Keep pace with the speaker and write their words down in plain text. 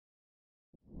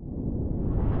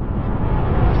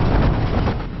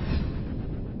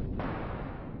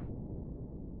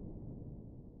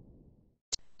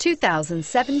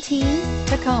2017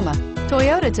 Tacoma.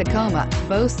 Toyota Tacoma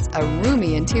boasts a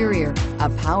roomy interior, a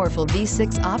powerful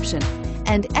V6 option,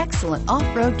 and excellent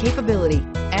off-road capability,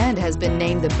 and has been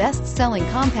named the best-selling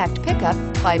compact pickup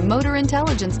by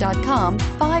MotorIntelligence.com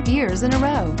 5 years in a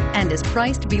row, and is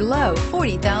priced below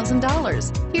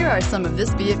 $40,000. Here are some of this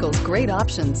vehicle's great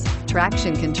options: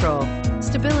 traction control,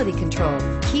 stability control,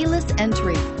 keyless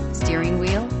entry, steering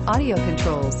wheel audio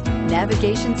controls,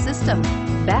 navigation system,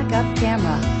 backup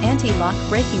camera, anti-lock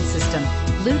braking system,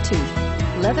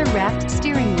 Bluetooth, leather-wrapped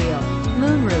steering wheel,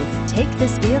 moonroof. Take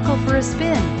this vehicle for a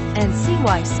spin and see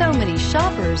why so many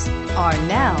shoppers are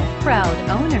now proud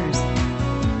owners.